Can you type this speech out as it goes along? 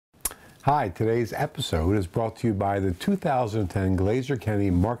Hi, today's episode is brought to you by the 2010 Glazer Kennedy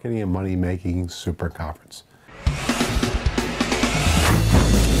Marketing and Money Making Super Conference.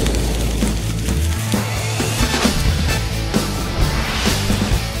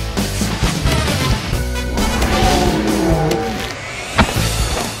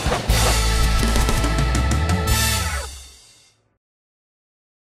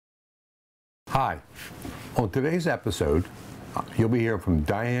 Hi, on today's episode, you'll be hearing from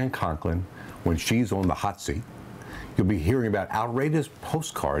Diane Conklin when she's on the hot seat. You'll be hearing about outrageous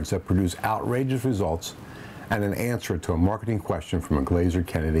postcards that produce outrageous results and an answer to a marketing question from a Glazer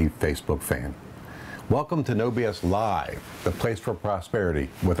Kennedy Facebook fan. Welcome to No BS Live, the place for prosperity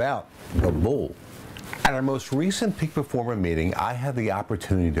without the bull. At our most recent Peak Performer meeting, I had the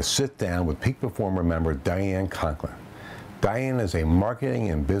opportunity to sit down with Peak Performer member Diane Conklin. Diane is a marketing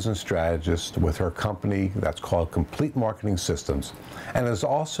and business strategist with her company that's called Complete Marketing Systems and is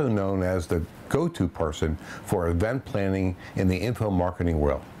also known as the go-to person for event planning in the info marketing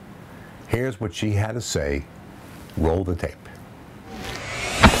world. Here's what she had to say. Roll the tape.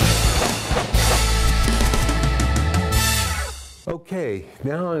 Okay,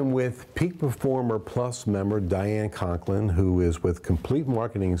 now I'm with Peak Performer Plus member Diane Conklin, who is with Complete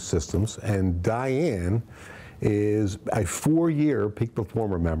Marketing Systems, and Diane is a 4-year Peak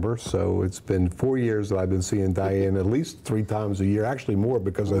Performer member, so it's been 4 years that I've been seeing Diane at least 3 times a year, actually more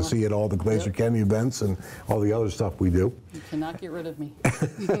because I see at all the Glazer Kennedy events and all the other stuff we do. You cannot get rid of me.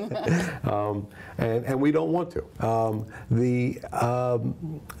 And we don't want to. The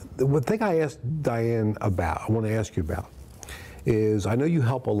thing I asked Diane about, I want to ask you about, is I know you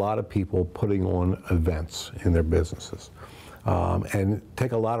help a lot of people putting on events in their businesses. And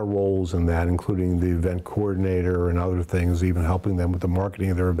take a lot of roles in that, including the event coordinator and other things, even helping them with the marketing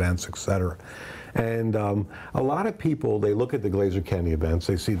of their events, etc. And a lot of people, they look at the Glazer Kennedy events,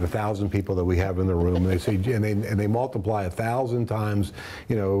 they see the 1,000 people that we have in the room, and they see, and they multiply 1,000 times,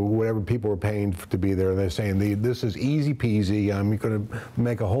 you know, whatever people are paying to be there, and they're saying, this is easy peasy, I'm going to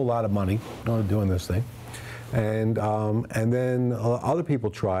make a whole lot of money doing this thing. And then other people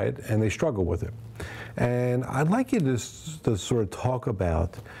try it, and they struggle with it. And I'd like you to sort of talk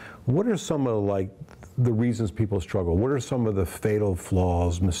about what are some of the reasons people struggle? What are some of the fatal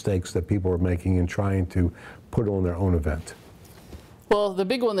flaws, mistakes that people are making in trying to put on their own event? Well, the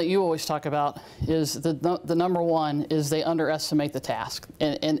big one that you always talk about is the number one is they underestimate the task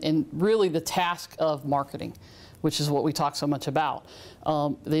and really the task of marketing, which is what we talk so much about.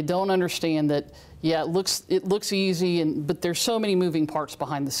 They don't understand that, yeah, it looks easy, but there's so many moving parts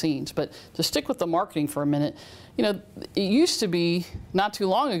behind the scenes. But to stick with the marketing for a minute, you know, it used to be, not too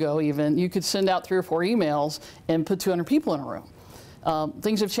long ago even, you could send out 3 or 4 emails and put 200 people in a room.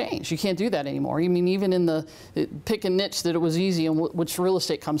 Things have changed. You can't do that anymore. I mean, even in the pick a niche that it was easy, and which real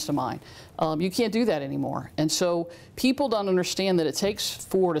estate comes to mind. You can't do that anymore. And so people don't understand that it takes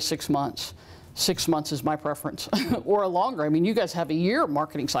 4 to 6 months. 6 months is my preference, or longer. I mean, you guys have a year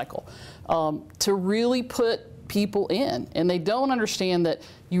marketing cycle to really put people in, and they don't understand that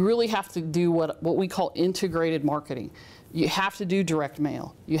you really have to do what we call integrated marketing. You have to do direct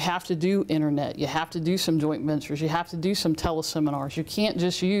mail. You have to do internet. You have to do some joint ventures. You have to do some teleseminars. You can't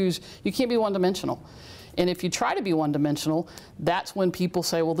just you can't be one-dimensional. And if you try to be one-dimensional, that's when people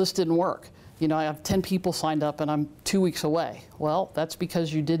say, well, this didn't work. You know, I have 10 people signed up and I'm 2 weeks away. Well, that's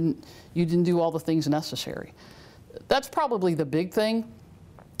because you didn't do all the things necessary. That's probably the big thing.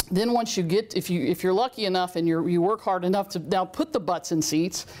 Then once you get, if you're lucky enough and you work hard enough to now put the butts in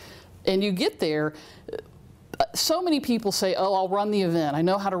seats, and you get there, so many people say, oh, I'll run the event. I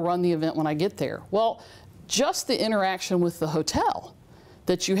know how to run the event when I get there. Well, just the interaction with the hotel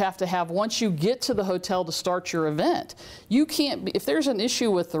that you have to have once you get to the hotel to start your event. You can't, if there's an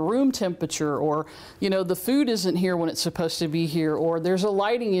issue with the room temperature, or, you know, the food isn't here when it's supposed to be here, or there's a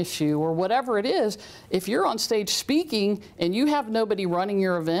lighting issue, or whatever it is, if you're on stage speaking and you have nobody running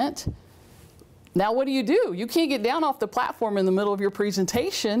your event, now what do? You can't get down off the platform in the middle of your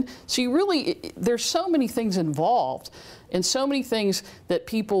presentation. So you really, there's so many things involved and so many things that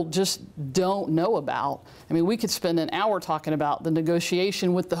people just don't know about. I mean, we could spend an hour talking about the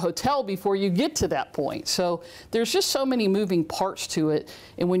negotiation with the hotel before you get to that point. So there's just so many moving parts to it.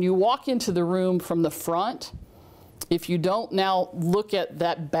 And when you walk into the room from the front, if you don't now look at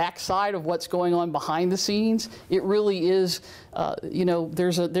that backside of what's going on behind the scenes, it really is, you know,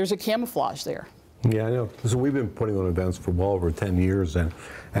 there's a camouflage there. Yeah, I know. So we've been putting on events for well over 10 years, if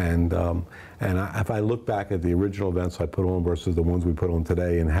I look back at the original events I put on versus the ones we put on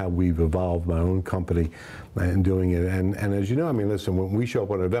today, and how we've evolved my own company and doing it, and as you know, I mean, listen, when we show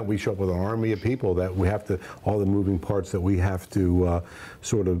up at an event, we show up with an army of people that we have to, all the moving parts that we have to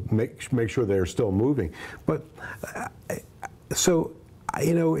sort of make sure they're still moving. But so.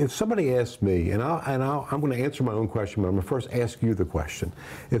 You know, if somebody asks me, and I'm going to answer my own question, but I'm going to first ask you the question.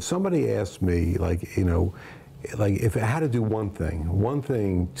 If somebody asks me, like, you know, like if I had to do one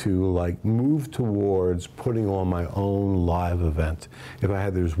thing to like move towards putting on my own live event,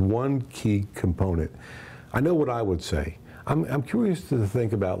 there's one key component, I know what I would say. I'm curious to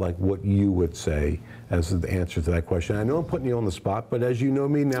think about like what you would say as the answer to that question. I know I'm putting you on the spot, but as you know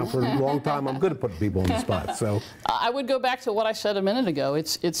me now for a long time, I'm good at putting people on the spot. So I would go back to what I said a minute ago.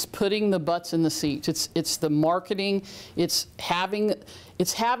 It's putting the butts in the seats. It's the marketing. It's having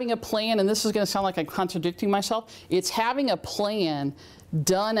a plan, and this is going to sound like I'm contradicting myself. It's having a plan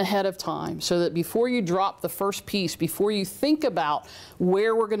done ahead of time so that before you drop the first piece, before you think about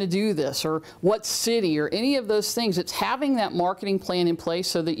where we're going to do this or what city or any of those things, it's having that marketing plan in place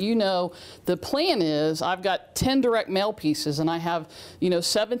so that you know the plan is I've got 10 direct mail pieces and I have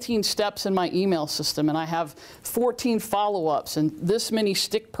 17 steps in my email system and I have 14 follow-ups and this many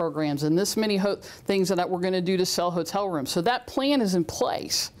stick programs and this many things that we're going to do to sell hotel rooms. So that plan is in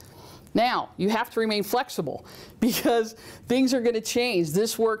place. Now, you have to remain flexible because things are going to change.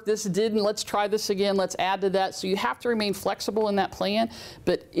 This worked, this didn't, let's try this again, let's add to that. So you have to remain flexible in that plan,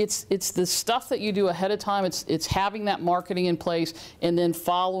 but it's the stuff that you do ahead of time. It's having that marketing in place and then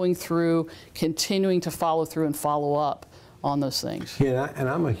following through, continuing to follow through and follow up on those things. Yeah, and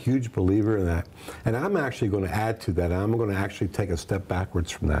I'm a huge believer in that. And I'm actually going to add to that. I'm going to actually take a step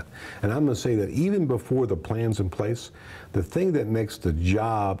backwards from that. And I'm going to say that even before the plan's in place, the thing that makes the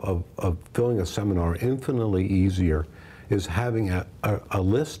job of filling a seminar infinitely easier is having a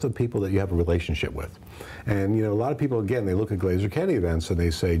list of people that you have a relationship with. And a lot of people, again, they look at Glazer County events and they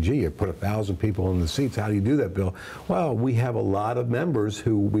say, gee, you put 1,000 people in the seats. How do you do that, Bill? Well, we have a lot of members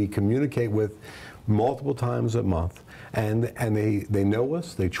who we communicate with multiple times a month. And they know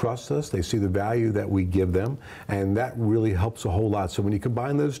us, they trust us, they see the value that we give them, and that really helps a whole lot. So when you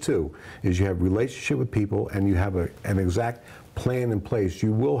combine those two, is you have relationship with people and you have an exact plan in place,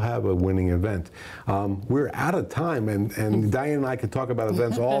 you will have a winning event. We're out of time, and Diane and I could talk about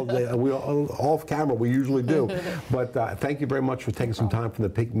events all day. Off camera, we usually do. But thank you very much for taking some time from the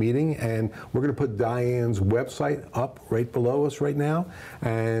Peak meeting, and we're going to put Diane's website up right below us right now,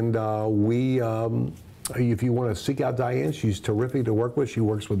 and if you want to seek out Diane, she's terrific to work with. She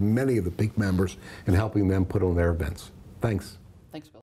works with many of the Peak members in helping them put on their events. Thanks. Thanks, Bill.